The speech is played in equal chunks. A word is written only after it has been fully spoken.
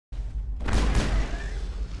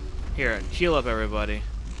Here, heal up everybody.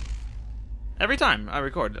 Every time I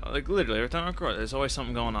record, like literally every time I record, there's always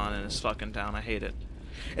something going on in this fucking town. I hate it.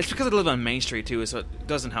 It's because I live on Main Street too, so it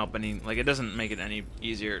doesn't help any. Like it doesn't make it any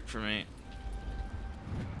easier for me.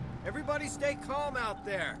 Everybody stay calm out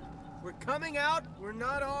there. We're coming out. We're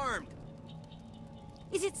not armed.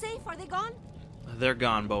 Is it safe? Are they gone? They're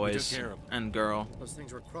gone, boys We took care of them. and girl. Those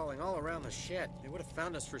things were crawling all around the shed. They would have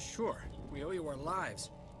found us for sure. We owe you our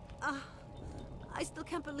lives. I still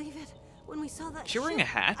can't believe it. When we saw that Is she wearing a ship,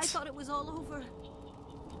 hat? I thought it was all over.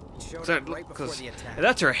 It showed up right before the attack.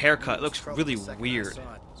 That's her haircut. It looks Trouble really the second I weird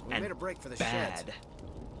saw it, so we and made a break for the sheds. bad.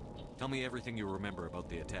 Tell me everything you remember about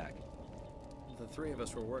the attack. The three of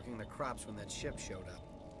us were working the crops when that ship showed up.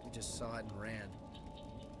 We just saw it and ran.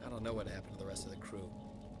 I don't know what happened to the rest of the crew.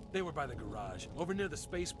 They were by the garage, over near the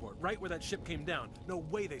spaceport, right where that ship came down. No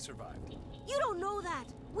way they survived. You don't know that.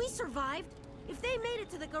 We survived. If they made it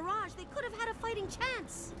to the garage, they could have had a fighting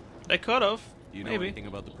chance. They could have. Do you know Maybe. anything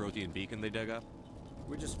about the Protean beacon they dug up?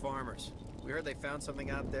 We're just farmers. We heard they found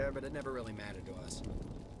something out there, but it never really mattered to us.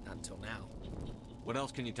 Not until now. What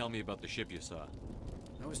else can you tell me about the ship you saw?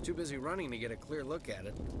 I was too busy running to get a clear look at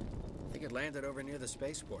it. I think it landed over near the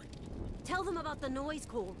spaceport. Tell them about the noise,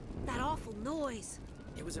 Cole. That awful noise.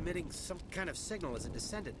 It was emitting some kind of signal as it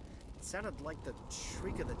descended. It sounded like the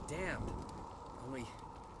shriek of the damned. Only it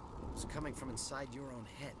was coming from inside your own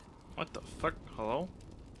head. What the fuck? Hello?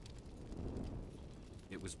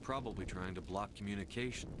 It was probably trying to block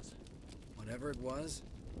communications. Whatever it was,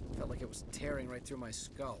 it felt like it was tearing right through my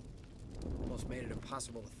skull. Almost made it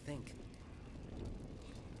impossible to think.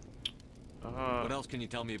 What else can you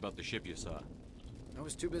tell me about the ship you saw? I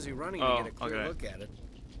was too busy running to get a clear look at it.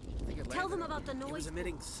 I think it Tell them landed- about the It was noise.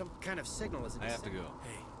 emitting some kind of signal as it I have to descended. go.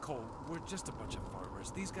 Hey, Cole, we're just a bunch of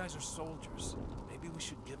farmers. These guys are soldiers. Maybe we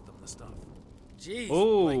should give them the stuff. Jeez,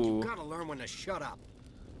 Ooh. Blake, you gotta learn when to shut up.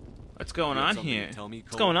 What's going You have on something to here? tell me,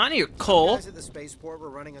 What's Cole? going on here, The Cole? guys at the spaceport were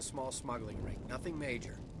running a small smuggling ring. Nothing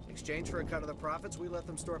major. In exchange for a cut of the profits, we let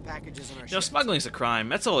them store packages in our You know, ships. smuggling's a crime.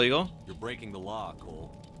 That's illegal. You're breaking the law,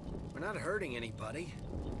 Cole. We're not hurting anybody.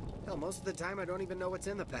 Hell, most of the time I don't even know what's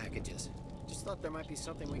in the packages. Just thought there might be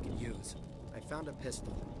something we could use. I found a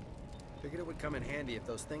pistol. Figured it would come in handy if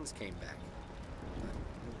those things came back. But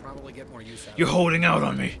we'll probably get more use out You're of it. holding out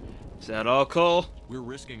on me. Is that all, Cole? We're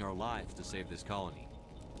risking our lives to save this colony.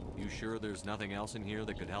 You sure there's nothing else in here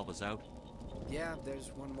that could help us out? Yeah,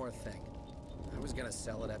 there's one more thing. I was gonna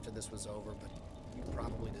sell it after this was over, but you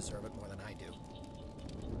probably deserve it more than I do.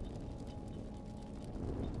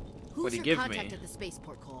 Who's What'd he your give contact me? at the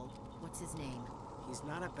spaceport, Cole? What's his name? He's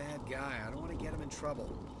not a bad guy. I don't want to get him in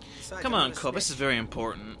trouble. Besides, Come I'm on, not a Cole. This snitch. is very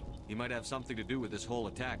important. He might have something to do with this whole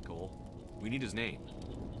attack, Cole. We need his name.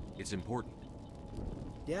 It's important.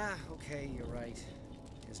 Yeah, okay, you're right.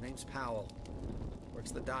 His name's Powell.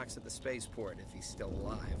 Works the docks at the spaceport if he's still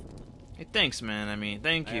alive. Hey, thanks, man. I mean,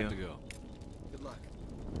 thank I you. have to go. Good luck.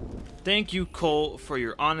 Thank you, Cole, for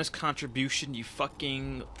your honest contribution, you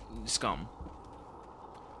fucking scum.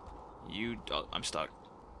 You... Oh, I'm stuck.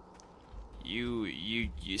 You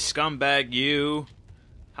scumbag, you.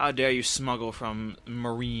 How dare you smuggle from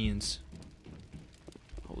Marines?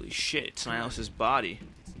 Holy shit, it's Nihilus' body.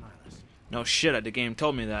 It's Nihilus. No shit, the game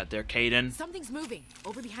told me that there, Caden. Something's moving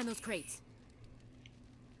over behind those crates.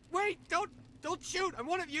 Wait! Don't shoot! I'm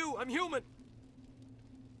one of you! I'm human!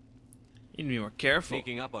 You need to be more careful.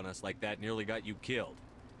 Sneaking up on us like that nearly got you killed.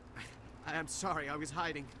 I'm sorry, I was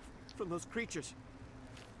hiding from those creatures.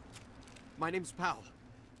 My name's Powell.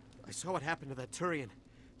 I saw what happened to that Turian.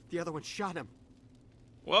 The other one shot him.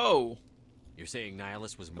 Whoa. You're saying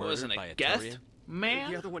Nihilus was It murdered wasn't by a a guest? Turian?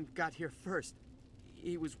 Man? The other one got here first.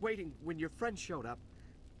 He was waiting when your friend showed up.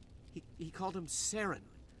 He called him Saren.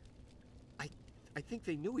 I think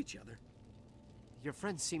they knew each other. Your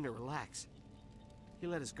friend seemed to relax. He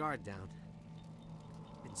let his guard down.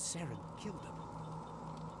 And Saren killed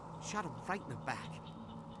him. Shot him right in the back.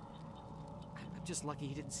 I'm just lucky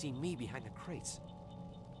he didn't see me behind the crates.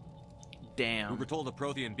 We Damn. were told the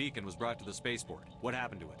Prothean beacon was brought to the spaceport. What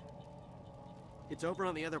happened to it? It's over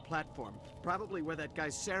on the other platform. Probably where that guy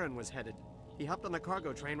Saren was headed. He hopped on the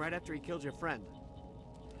cargo train right after he killed your friend.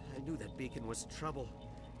 I knew that beacon was trouble.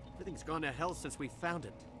 Everything's gone to hell since we found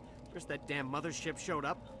it. First that damn mothership showed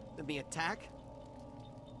up, then the attack.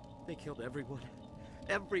 They killed everyone.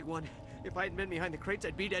 Everyone. If I hadn't been behind the crates,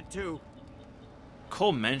 I'd be dead too.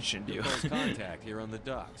 Cole mentioned you. Close contact here on the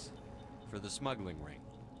docks for the smuggling ring.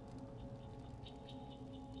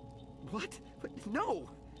 What? But no!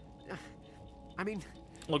 I mean...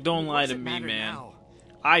 Look, don't lie what to does it me, matter man. now?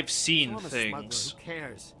 I've So seen I'm a smuggler, things. who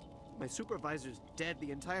cares? My supervisor's dead,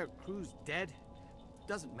 the entire crew's dead.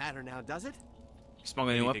 Doesn't matter now, does it?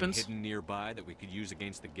 Smuggling any Anything weapons? hidden nearby that we could use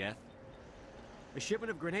against the Geth? A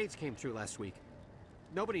shipment of grenades came through last week.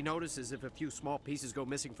 Nobody notices if a few small pieces go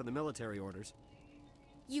missing from the military orders.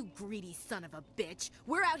 You greedy son of a bitch.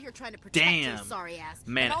 We're out here trying to protect your Damn. sorry ass.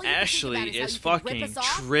 Man, and all you can think Ashley about is how you can rip fucking us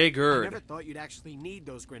off? I triggered. never thought you'd actually need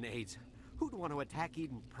those grenades. Who'd want to attack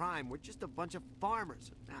Eden Prime? We're just a bunch of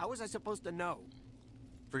farmers. How was I supposed to know?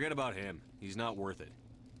 Forget about him. He's not worth it.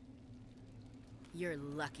 You're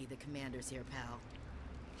lucky the commander's here, pal.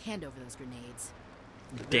 Hand over those grenades.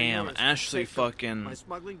 Damn, Yours. Ashley Take them. fucking... My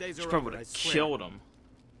smuggling days She are probably over, would I have swear. killed him.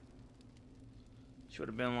 She would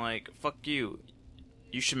have been like, fuck you.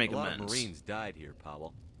 You should make A lot amends. of Marines died here,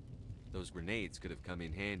 Powell. Those grenades could have come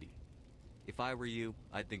in handy. If I were you,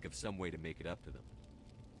 I'd think of some way to make it up to them.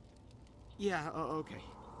 Yeah, okay.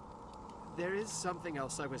 There is something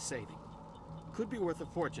else I was saving. Could be worth a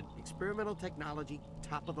fortune. Experimental technology,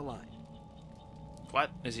 top of the line. What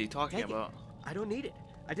is he talking Take it. about? I don't need it.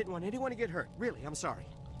 I didn't want anyone to get hurt. Really, I'm sorry.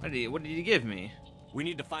 What did he give me? We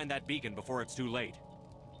need to find that beacon before it's too late.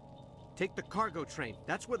 Take the cargo train.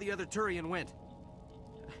 That's where the other Turian went.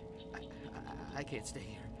 I can't stay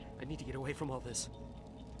here. I need to get away from all this.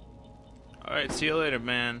 Alright, see you later,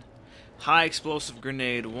 man. High explosive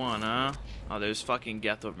grenade 1, huh? Oh, there's fucking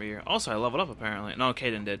Geth over here. Also, I leveled up, apparently. No,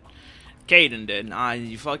 Caden did. Caden did.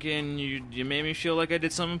 You made me feel like I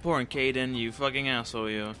did something important, Caden. You fucking asshole,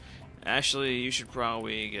 you. Ashley, you should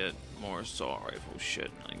probably get more assault rifle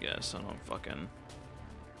shit, I guess. I don't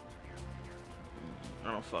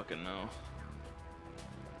fucking know.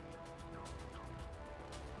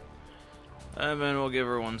 And then we'll give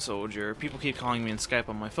her one soldier. People keep calling me in Skype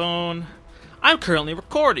on my phone. I'm currently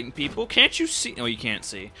recording, people. Can't you see? Oh, you can't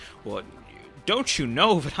see. What? Don't you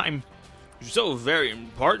know that I'm so very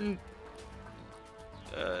important?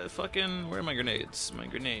 Where are my grenades? My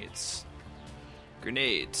grenades.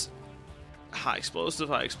 Grenades. High explosive,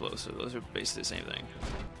 high explosive. Those are basically the same thing.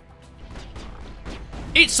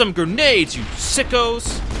 Eat some grenades, you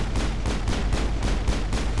sickos!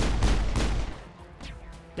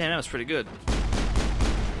 Damn, that was pretty good.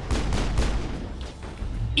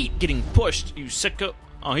 Eat getting pushed, you sicko.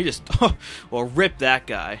 Oh, he just... well, rip that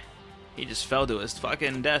guy. He just fell to his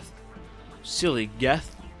fucking death. Silly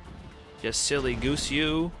Geth. You silly goose,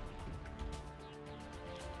 you.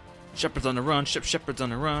 Shepard's on the run. Shepard's on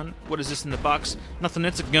the run. What is this in the box? Nothing,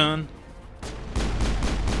 it's a gun.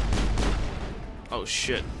 Oh,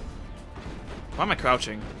 shit. Why am I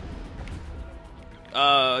crouching?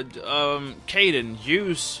 Caden,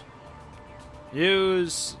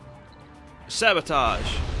 use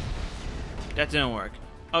sabotage. That didn't work.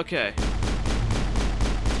 Okay.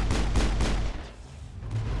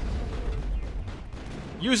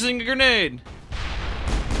 Using a grenade.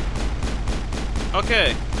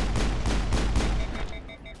 Okay.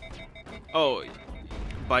 Oh,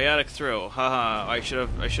 biotic throw. Haha. I should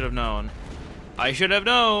have known. I should have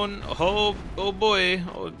known. Oh boy.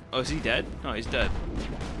 Oh, is he dead? No, he's dead.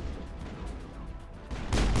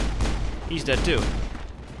 He's dead too.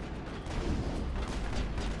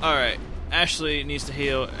 Alright. Ashley needs to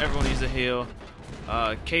heal. Everyone needs to heal.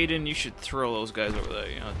 Caden, you should throw those guys over there.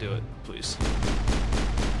 You know, do it, please.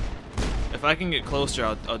 If I can get closer,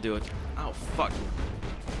 I'll do it. Ow, fuck.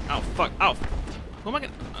 Ow, fuck. Ow. Who am I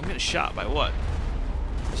getting? I'm getting shot by what?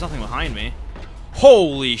 There's nothing behind me.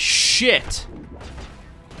 Holy shit!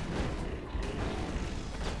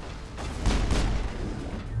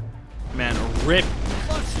 Man, rip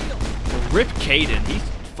Caden. He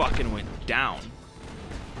fucking went down.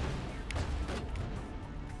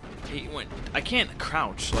 He went. I can't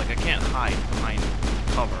crouch. Like, I can't hide behind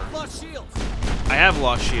cover. Lost shields. I have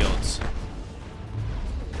lost shields.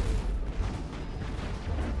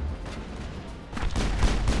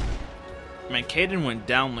 Man, Caden went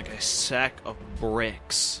down like a sack of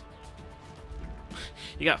bricks.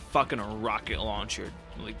 He got fucking a rocket launcher.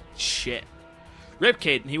 Like, shit. Rip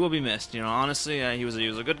Caden, he will be missed. You know, honestly, he was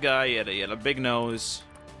a good guy. He had a big nose.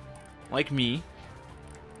 Like me.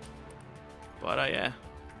 But, yeah.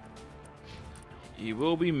 He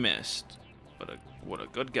will be missed. But what a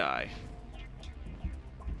good guy.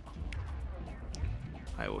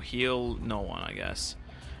 I will heal no one, I guess.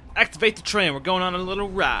 Activate the train. We're going on a little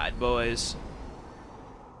ride, boys.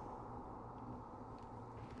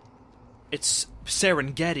 It's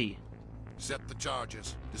Serengeti. Set the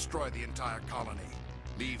charges. Destroy the entire colony.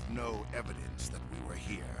 Leave no evidence that we were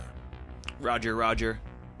here. Roger, roger.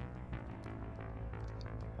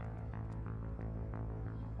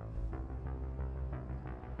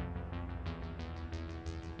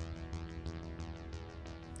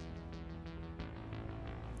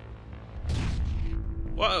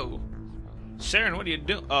 Whoa. Saren, what do you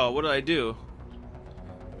do? Oh, what did I do?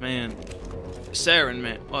 Man. Saren,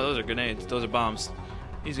 man. Oh, those are grenades. Those are bombs.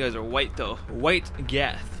 These guys are white, though. White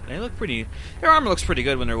Geth. They look pretty... Their armor looks pretty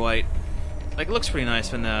good when they're white. Like, it looks pretty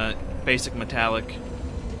nice when the basic metallic.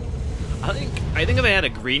 I think if they had a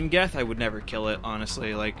green Geth, I would never kill it,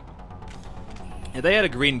 honestly. Like, if they had a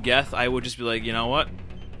green Geth, I would just be like, you know what?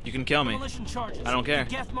 You can kill me. I don't care.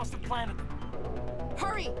 Geth must have planted them.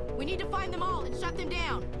 Hurry! We need to find them all and shut them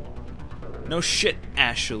down. No shit,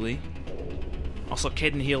 Ashley. Also,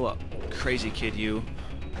 kid, and heal up. Crazy kid, you.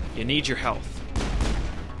 You need your health.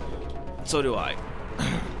 So do I.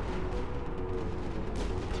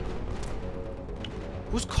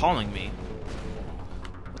 Who's calling me?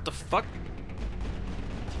 What the fuck?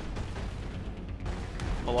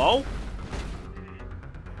 Hello?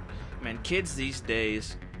 Man, kids these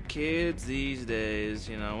days,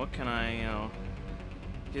 you know, what can I, you know,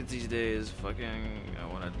 kids these days, fucking, I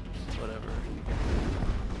wanna, whatever.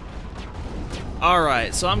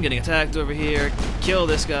 Alright, so I'm getting attacked over here, kill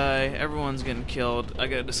this guy, everyone's getting killed, I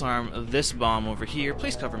gotta disarm this bomb over here,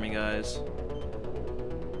 please cover me, guys.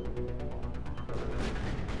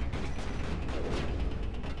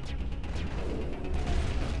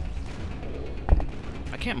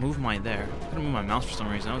 I can't move mine there. I couldn't move my mouse for some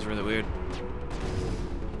reason. That was really weird.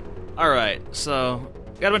 Alright, so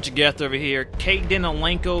got a bunch of Geth over here. Kate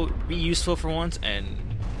Dinolenko, be useful for once, and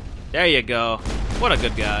there you go. What a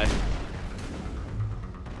good guy.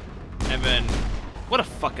 And then, what a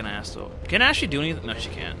fucking asshole. Can Ashley do anything? No, she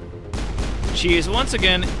can't. She is once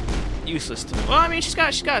again useless to me. Well, I mean, she's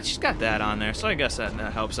got that on there, so I guess that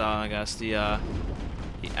helps out. I guess the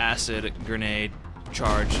acid grenade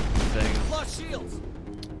charge thing. Lost shields.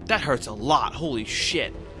 That hurts a lot. Holy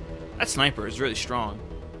shit. That sniper is really strong.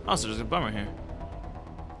 Also, there's a bummer here.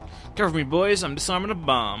 Cover me, boys. I'm disarming a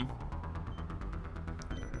bomb.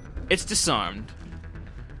 It's disarmed.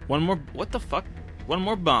 One more. What the fuck? One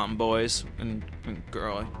more bomb, boys. And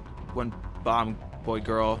girl. One bomb, boy,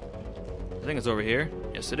 girl. I think it's over here.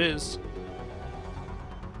 Yes, it is.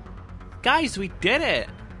 Guys, we did it.